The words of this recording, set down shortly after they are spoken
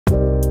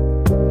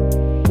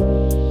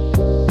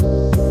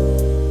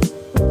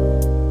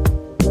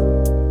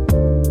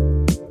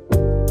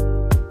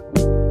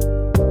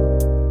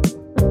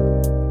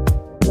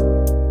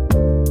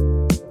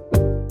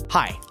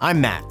I'm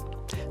Matt.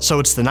 So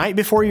it's the night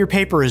before your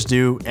paper is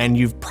due and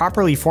you've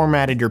properly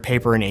formatted your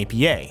paper in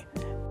APA.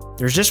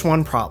 There's just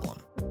one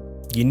problem.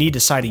 You need to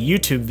cite a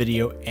YouTube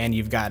video and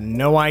you've got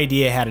no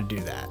idea how to do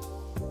that.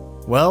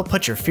 Well,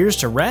 put your fears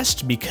to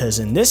rest because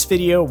in this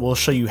video we'll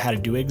show you how to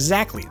do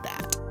exactly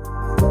that.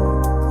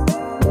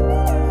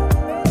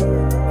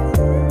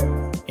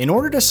 In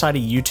order to cite a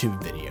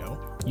YouTube video,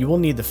 you will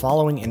need the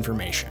following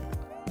information.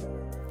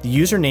 The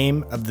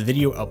username of the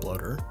video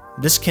uploader.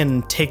 This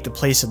can take the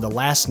place of the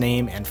last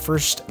name and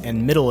first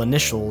and middle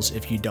initials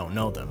if you don't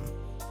know them.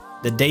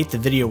 The date the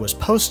video was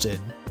posted,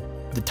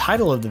 the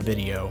title of the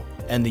video,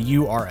 and the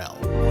URL.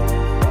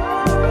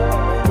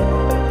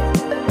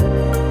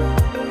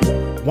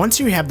 Once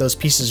you have those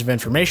pieces of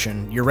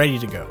information, you're ready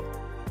to go.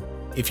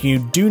 If you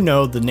do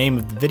know the name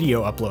of the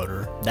video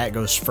uploader, that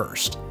goes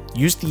first.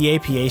 Use the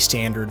APA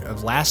standard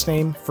of last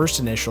name, first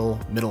initial,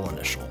 middle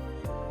initial.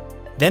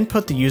 Then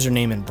put the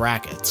username in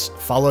brackets,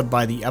 followed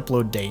by the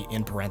upload date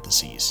in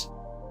parentheses.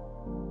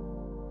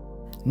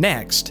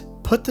 Next,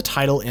 put the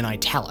title in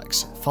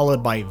italics,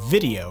 followed by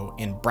video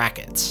in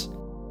brackets.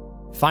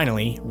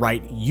 Finally,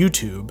 write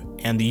YouTube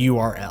and the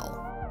URL.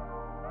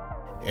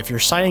 If you're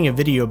citing a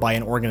video by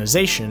an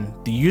organization,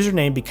 the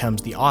username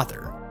becomes the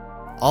author.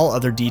 All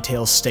other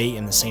details stay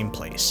in the same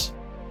place.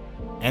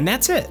 And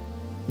that's it.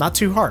 Not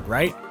too hard,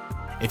 right?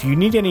 If you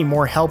need any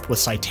more help with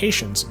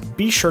citations,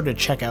 be sure to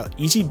check out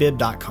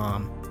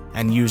EasyBib.com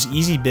and use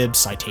EasyBib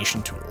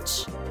citation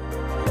tools.